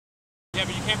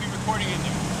but you can't be recording in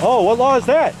there. Oh, what law is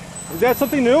that? Is that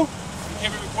something new? You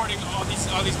can't be recording all these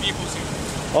vehicles here.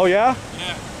 Oh yeah?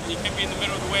 Yeah, and you can't be in the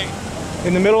middle of the way.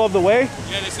 In the middle of the way?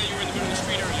 Yeah, they say you were in the middle of the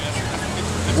street area.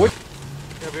 What? You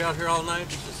gonna be out here all night?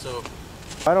 Just so...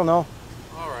 I don't know.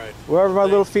 Alright. Wherever my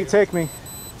little feet take me.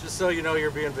 Just so you know,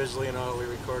 you're being visually and audibly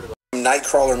recorded.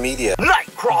 NIGHTCRAWLER Media.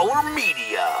 NIGHTCRAWLER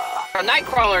Media.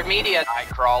 NIGHTCRAWLER Media.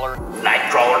 NIGHTCRAWLER.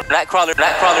 NIGHTCRAWLER. NIGHTCRAWLER.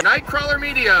 NIGHTCRAWLER. NIGHTCRAWLER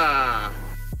Media.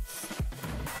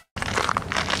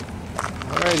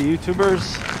 Alrighty, YouTubers.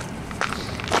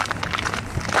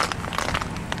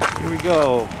 Here we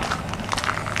go.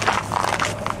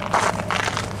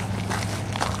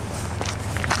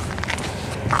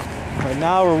 Right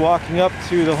now we're walking up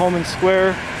to the Homan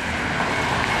Square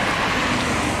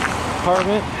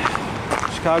Department,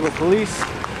 Chicago Police.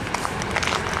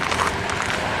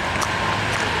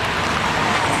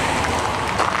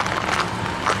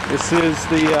 This is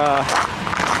the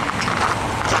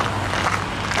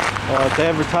it's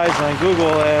advertised on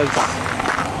Google as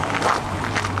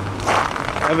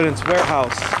evidence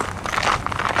warehouse.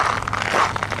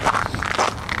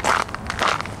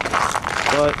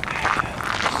 But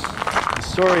the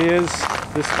story is,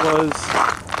 this was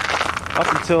up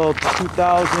until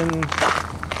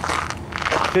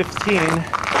 2015.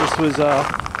 This was an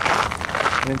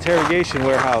interrogation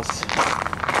warehouse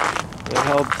that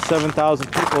held 7,000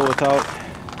 people without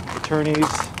attorneys.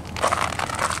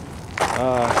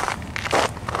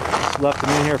 Just left them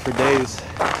in here for days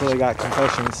until they got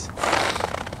confessions.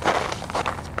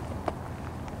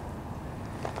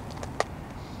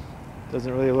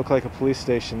 Doesn't really look like a police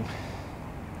station.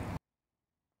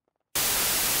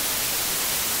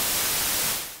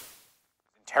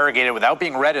 Interrogated without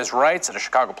being read his rights at a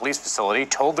Chicago police facility,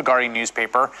 told the Guardian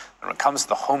newspaper that when it comes to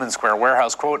the Homan Square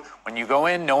warehouse, quote, "When you go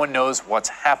in, no one knows what's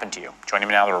happened to you." Joining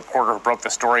me now, the reporter who broke the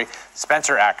story,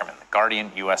 Spencer Ackerman, the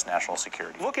Guardian U.S. National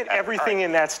Security. Look at everything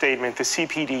in that statement the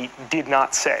CPD did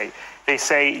not say. They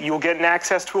say you'll get an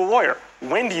access to a lawyer.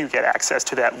 When do you get access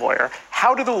to that lawyer?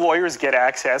 How do the lawyers get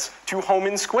access to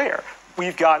Homan Square?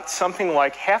 We've got something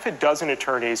like half a dozen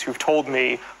attorneys who've told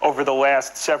me over the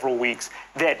last several weeks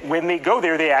that when they go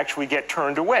there, they actually get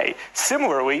turned away.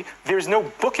 Similarly, there's no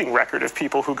booking record of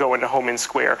people who go into Homan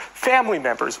Square. Family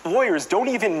members, lawyers don't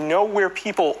even know where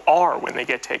people are when they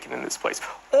get taken in this place.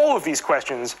 All of these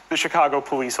questions, the Chicago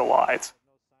police elides.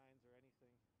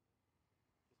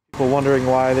 People wondering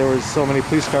why there was so many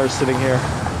police cars sitting here.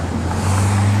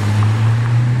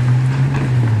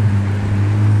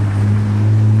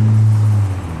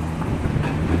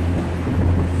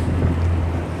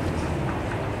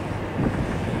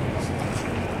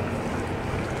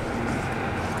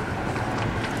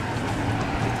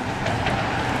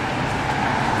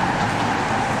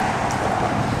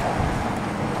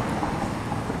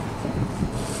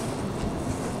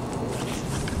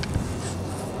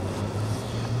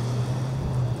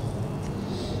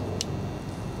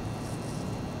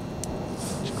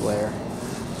 Glare.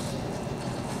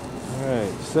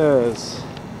 Alright, says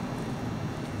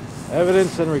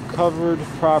evidence and recovered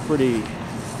property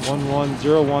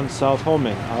 1101 South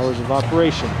Homan. Hours of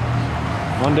operation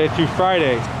Monday through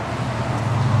Friday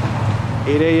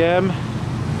 8 a.m.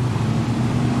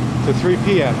 to 3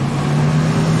 p.m.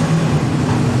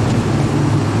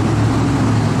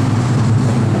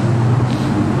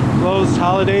 Closed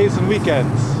holidays and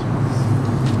weekends.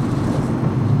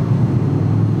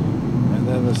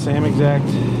 The same exact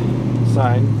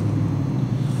sign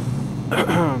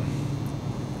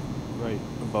right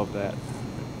above that,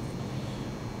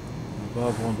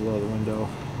 above, one below the window.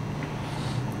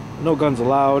 No guns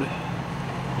allowed.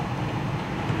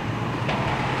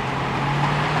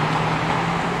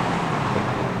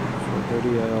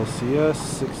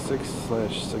 ILCS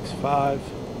 66/65,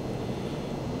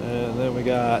 and then we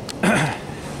got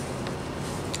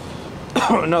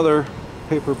another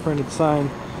paper printed sign.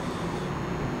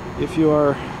 If you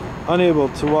are unable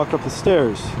to walk up the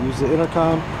stairs, use the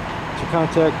intercom to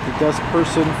contact the desk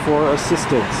person for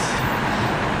assistance.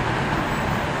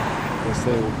 I guess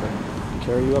they will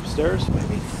carry you upstairs,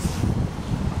 maybe?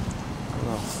 I don't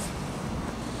know.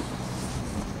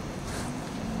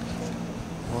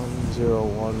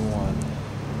 1011.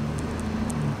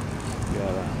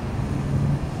 Gotta.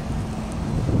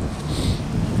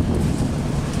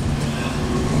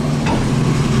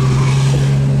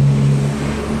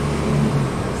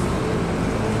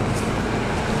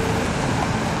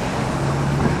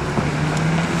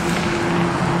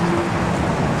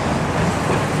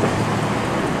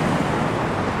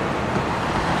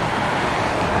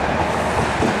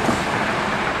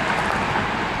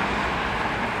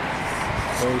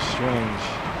 Very strange.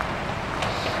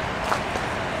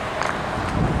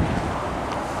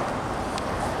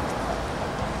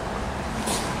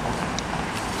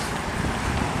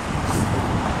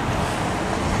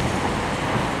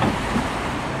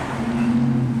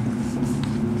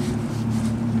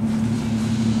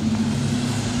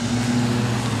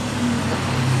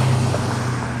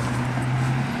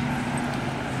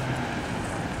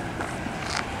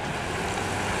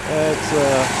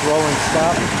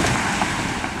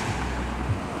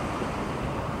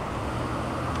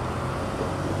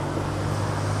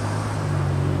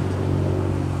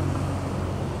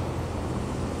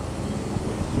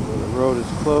 road is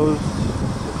closed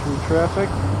through traffic.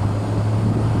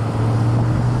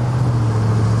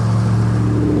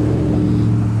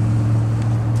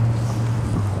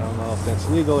 I don't know if that's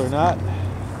legal or not.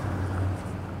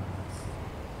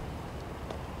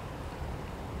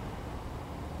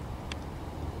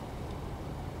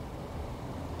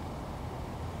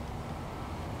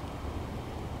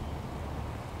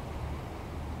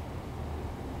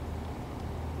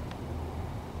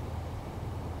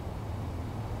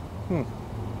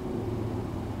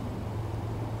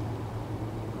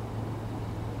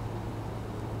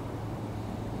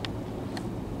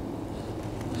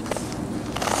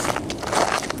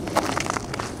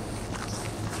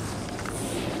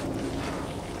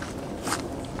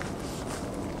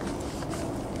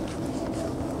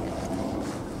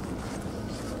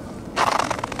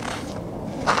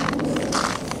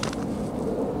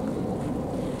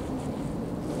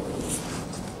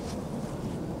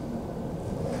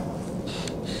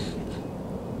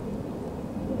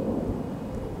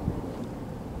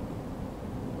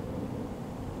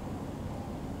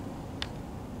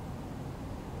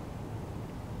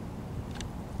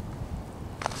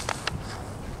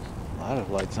 A lot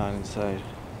of lights on inside.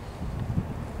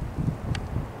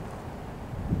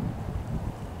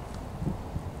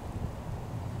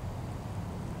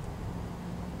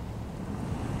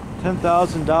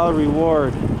 $10,000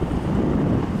 reward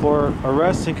for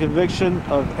arrest and conviction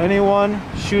of anyone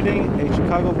shooting a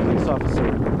Chicago police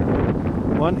officer.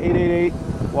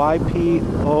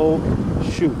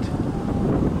 1-888-YPO-SHOOT.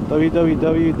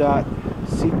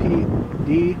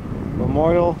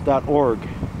 www.cpdmemorial.org.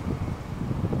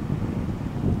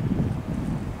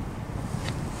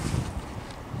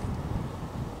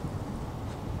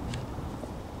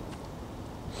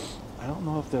 I don't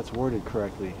know if that's worded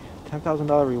correctly.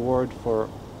 $10,000 reward for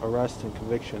arrest and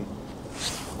conviction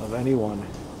of anyone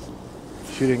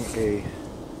shooting a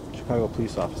Chicago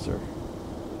police officer.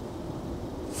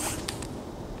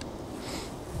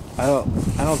 I don't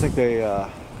think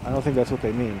that's what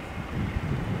they mean.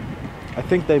 I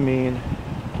think they mean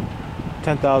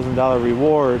 $10,000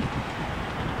 reward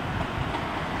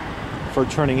for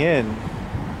turning in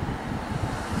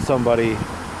somebody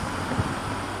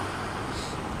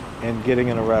and getting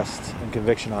an arrest and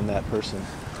conviction on that person.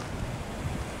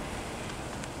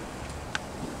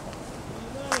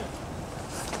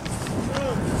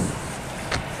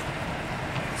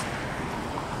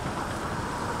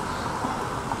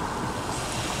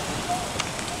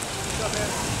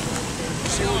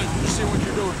 See what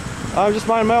you're doing. I'm just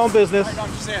minding my own business. I'm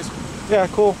just asking. Yeah,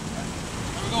 cool.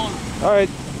 How we going? All right.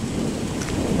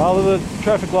 Follow the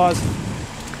traffic laws.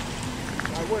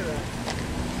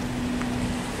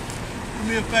 Do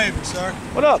me a favor, sir.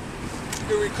 What up?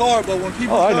 You can record, but when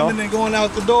people coming and going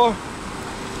out the door,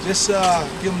 just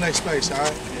give them that space, all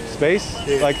right? Space?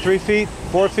 Yeah. Like 3 feet,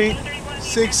 4 feet?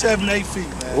 6, 7, 8 feet,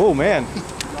 man. Oh man,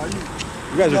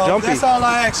 you guys are jumpy. That's all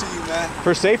I ask of you, man.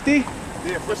 For safety?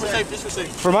 Yeah, for safety. Just for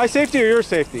safety. For my safety or your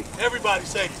safety? Everybody's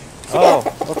safety. Oh,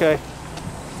 okay.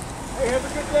 Hey, have a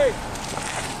good day.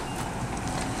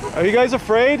 Are you guys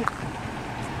afraid?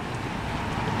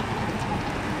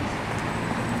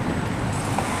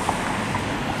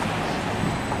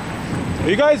 Are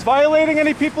you guys violating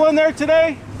any people in there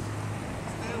today?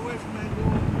 Stay away from that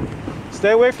door.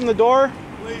 Stay away from the door.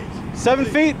 Please. 7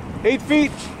 feet? 8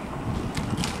 feet?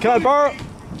 Can I borrow?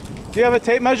 Do you have a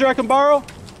tape measure I can borrow?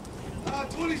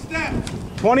 20 steps.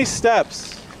 20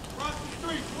 steps. Cross the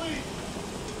street,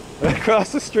 please.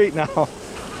 Across the street now.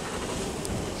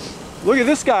 Look at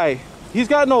this guy. He's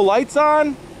got no lights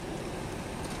on.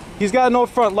 He's got no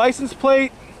front license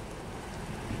plate.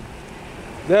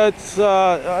 That's,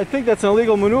 I think that's an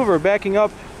illegal maneuver, backing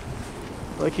up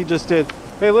like he just did.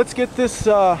 Hey, let's get this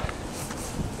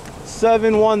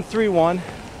 7131.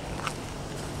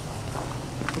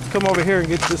 Let's come over here and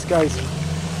get this guy's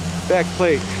back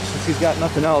plate since he's got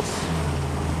nothing else.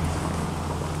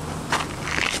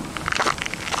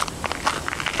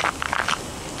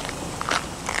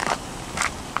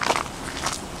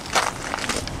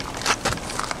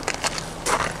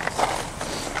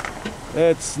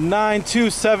 It's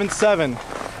 9277.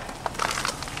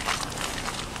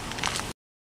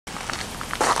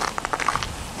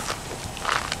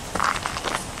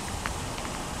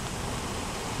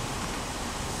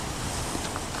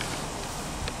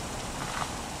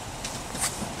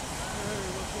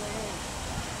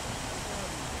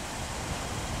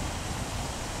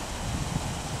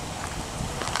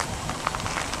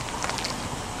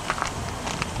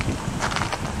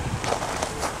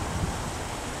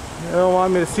 They don't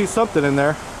want me to see something in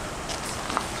there.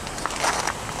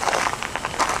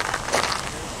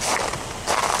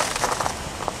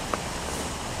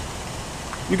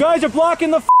 You guys are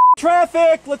blocking the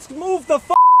traffic. Let's move the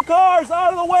cars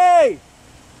out of the way.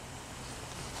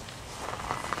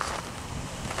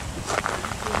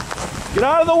 Get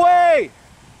out of the way.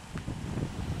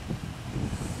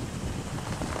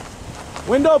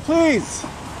 Window, please.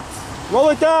 Roll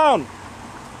it down.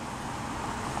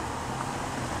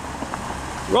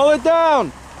 Roll it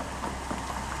down.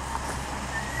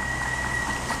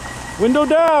 Window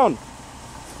down.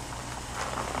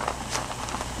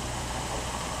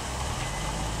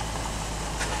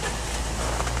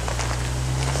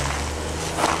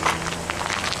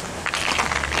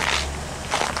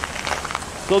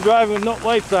 Still driving with no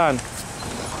lights on.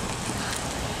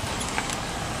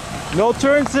 No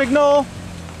turn signal.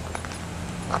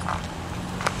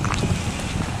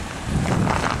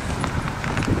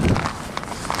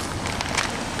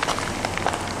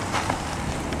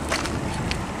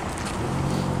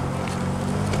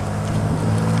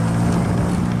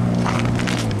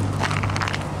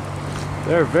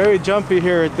 They're very jumpy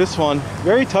here at this one.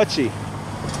 Very touchy.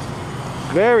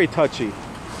 Very touchy.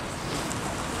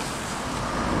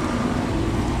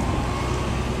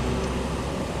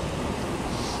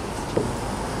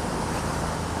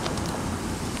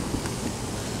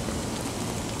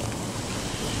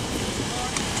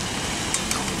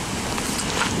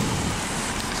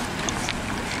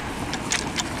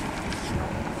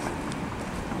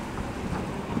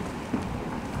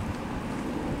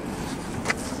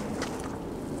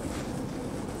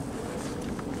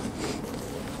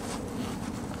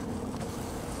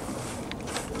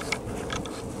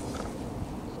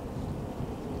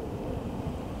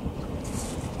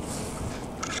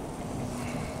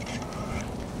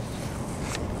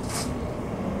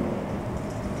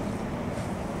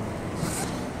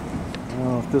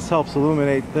 If this helps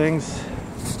illuminate things,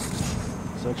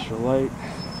 it's extra light.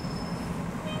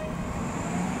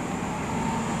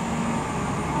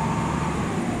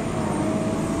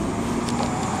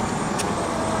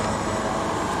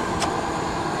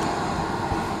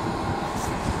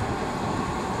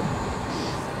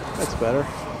 That's better.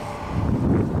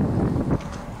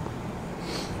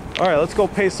 All right, let's go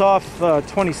pace off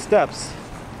 20 steps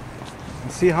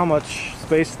and see how much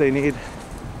space they need.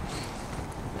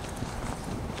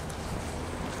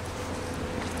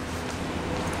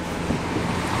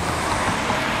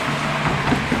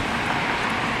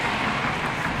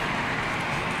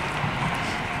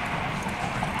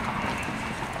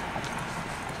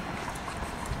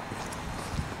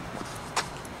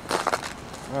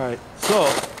 Alright, so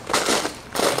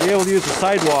to be able to use the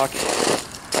sidewalk,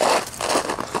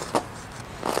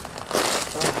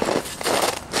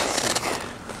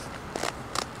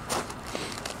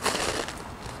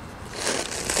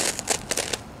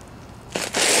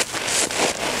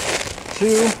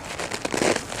 two,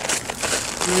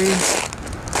 three,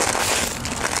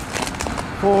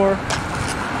 4,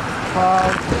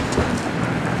 5,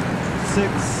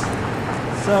 6,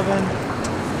 7,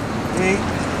 8,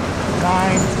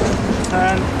 9,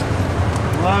 10,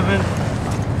 11,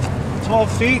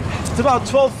 12 feet. It's about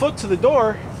 12 foot to the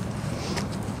door.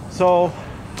 So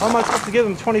how am I supposed to give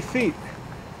them 20 feet?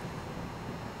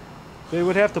 They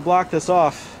would have to block this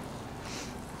off.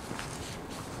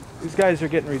 These guys are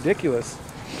getting ridiculous.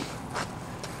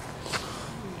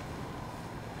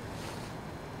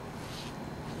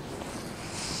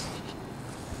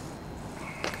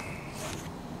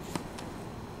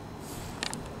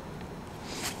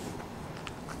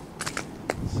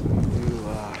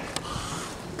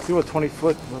 See what 20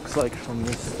 foot looks like from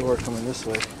this door coming this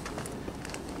way.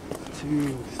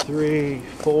 2, 3,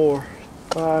 4,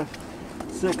 5,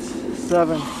 6,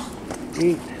 7,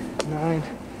 8, 9,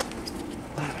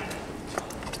 11,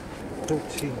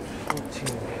 13, 14,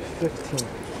 15,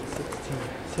 16,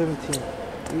 17,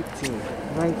 18,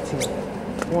 19,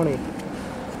 20.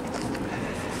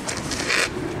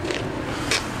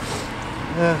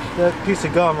 Yeah, that piece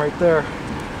of gum right there.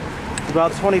 It's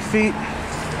about 20 feet.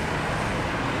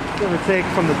 Give or take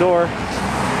from the door.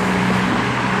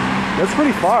 That's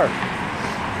pretty far.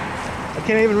 I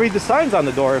can't even read the signs on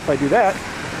the door if I do that.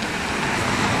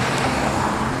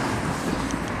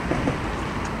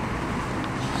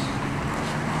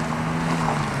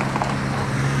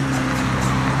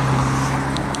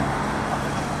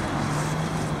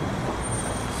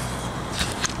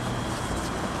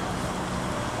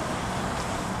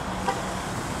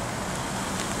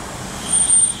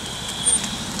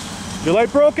 Your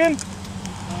light broken?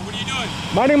 What are you doing?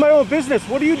 Minding my own business.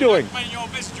 What are you doing? Minding your own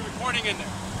business. You're recording in there.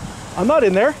 I'm not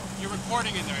in there. You're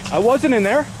recording in there. I wasn't in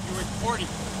there. You're recording.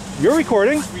 You're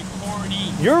recording.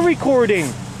 Recording. You're recording.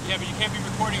 Yeah, but you can't be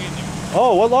recording in there.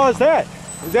 Oh, what law is that?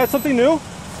 Is that something new?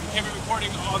 can't be recording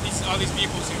all these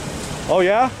vehicles here. Oh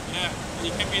yeah? Yeah, and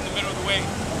you can't be in the middle of the way.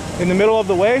 In the middle of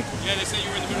the way? Yeah, they say you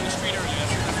were in the middle of the street earlier.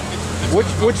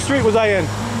 Which street was I in? I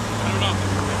don't know.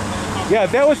 Yeah,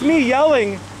 that was me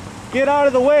yelling, get out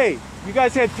of the way. You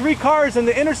guys had 3 cars in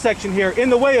the intersection here in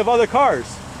the way of other cars.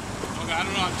 Okay, I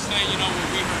don't know. I'm just saying, you know,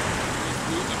 what we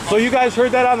heard. So you guys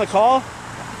heard that on the call?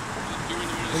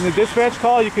 In the dispatch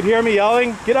call, you could hear me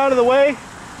yelling, get out of the way.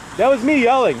 That was me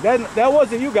yelling. That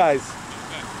wasn't you guys.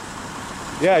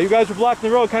 Yeah, you guys were blocking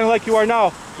the road kind of like you are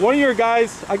now. One of your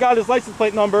guys, I got his license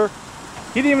plate number.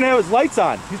 He didn't even have his lights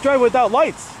on. He's driving without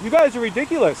lights. You guys are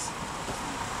ridiculous.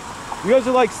 You guys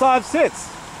are like sovcits.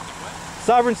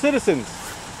 Sovereign citizens.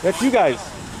 That's you guys.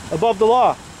 Above the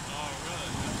law.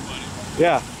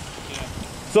 Yeah.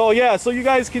 So yeah, so you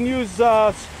guys can use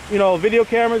you know, video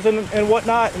cameras and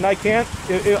whatnot, and I can't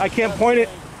point it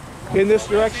in this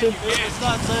direction. It's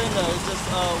not saying that. It's just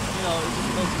you know, it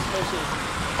just makes suspicious.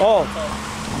 Oh,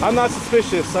 I'm not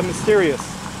suspicious. I'm mysterious.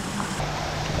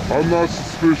 I'm not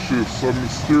suspicious. I'm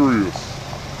mysterious.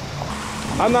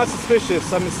 I'm not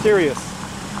suspicious. I'm mysterious.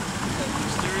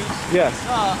 Mysterious? Yes.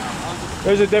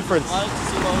 There's a difference. I like to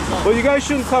see what was up. Well, you guys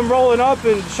shouldn't come rolling up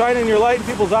and shining your light in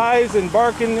people's eyes and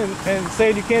barking and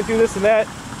saying you can't do this and that.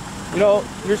 You know,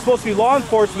 you're supposed to be law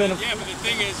enforcement. Yeah, but the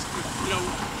thing is, you know,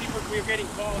 we're getting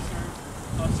calls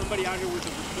of somebody out here with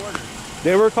a recorder.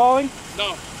 They were calling?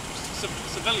 No,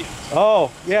 civilians.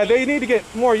 Oh, yeah, they need to get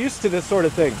more used to this sort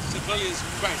of thing. Civilians,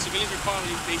 right? Civilians are calling.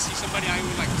 They see somebody out here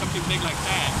with like something big like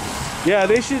that. Yeah,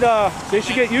 they should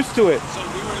get used to it. So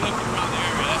we were looking around the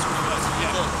area. That's what it was.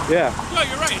 Yeah. Yeah. No,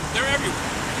 you're right. They're everywhere.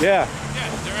 Yeah. Yeah,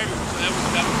 they're everywhere. So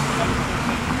that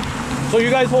was So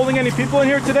you guys holding any people in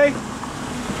here today?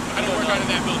 I don't work out of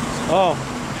that building. So. Oh.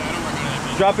 Yeah, I don't work out of that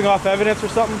building. Dropping off evidence or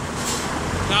something?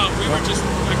 No, we were just,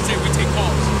 like I say, we take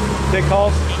calls. Take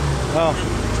calls? Yeah. Oh.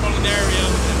 We're patrolling the area.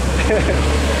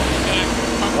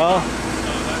 Well.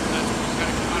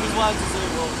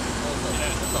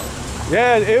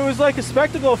 Yeah, it was like a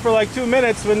spectacle for like 2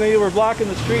 minutes when they were blocking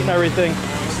the street and everything.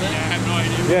 Yeah, I have no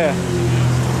idea. Yeah.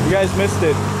 You guys missed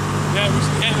it. Yeah, we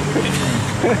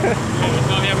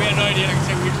we had no idea. Like I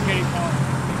said, we were just getting calls.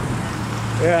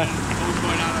 Yeah. What was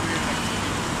going on over here?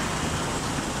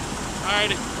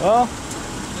 Alrighty. Well,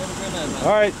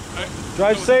 all right.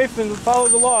 Drive safe and follow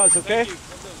the laws, okay?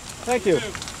 Thank you.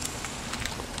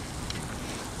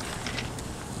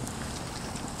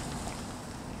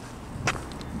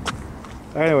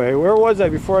 Anyway, where was I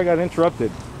before I got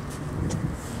interrupted?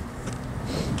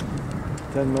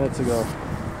 10 minutes ago.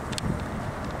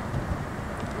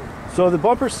 So the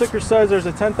bumper sticker says there's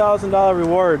a $10,000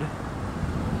 reward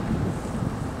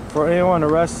for anyone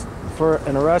for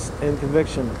an arrest and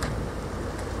conviction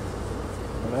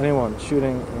of anyone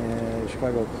shooting a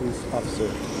Chicago police officer.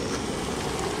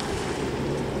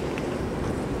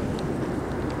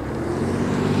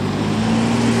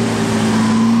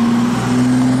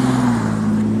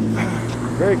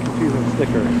 Very confusing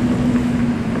sticker.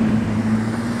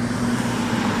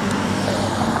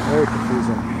 Very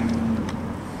confusing.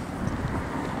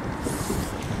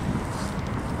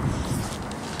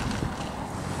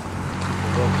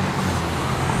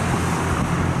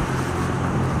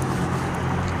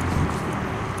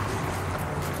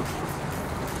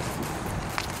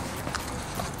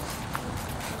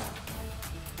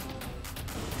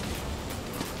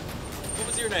 What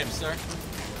was your name, sir?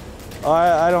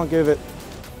 I don't give it.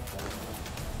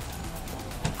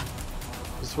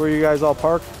 This is where you guys all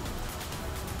park?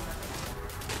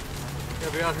 You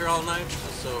gonna be out here all night?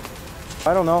 Just so.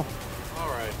 I don't know. All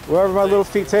right. Wherever my little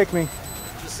feet take me.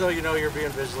 Just so you know, you're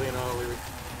being visually and audibly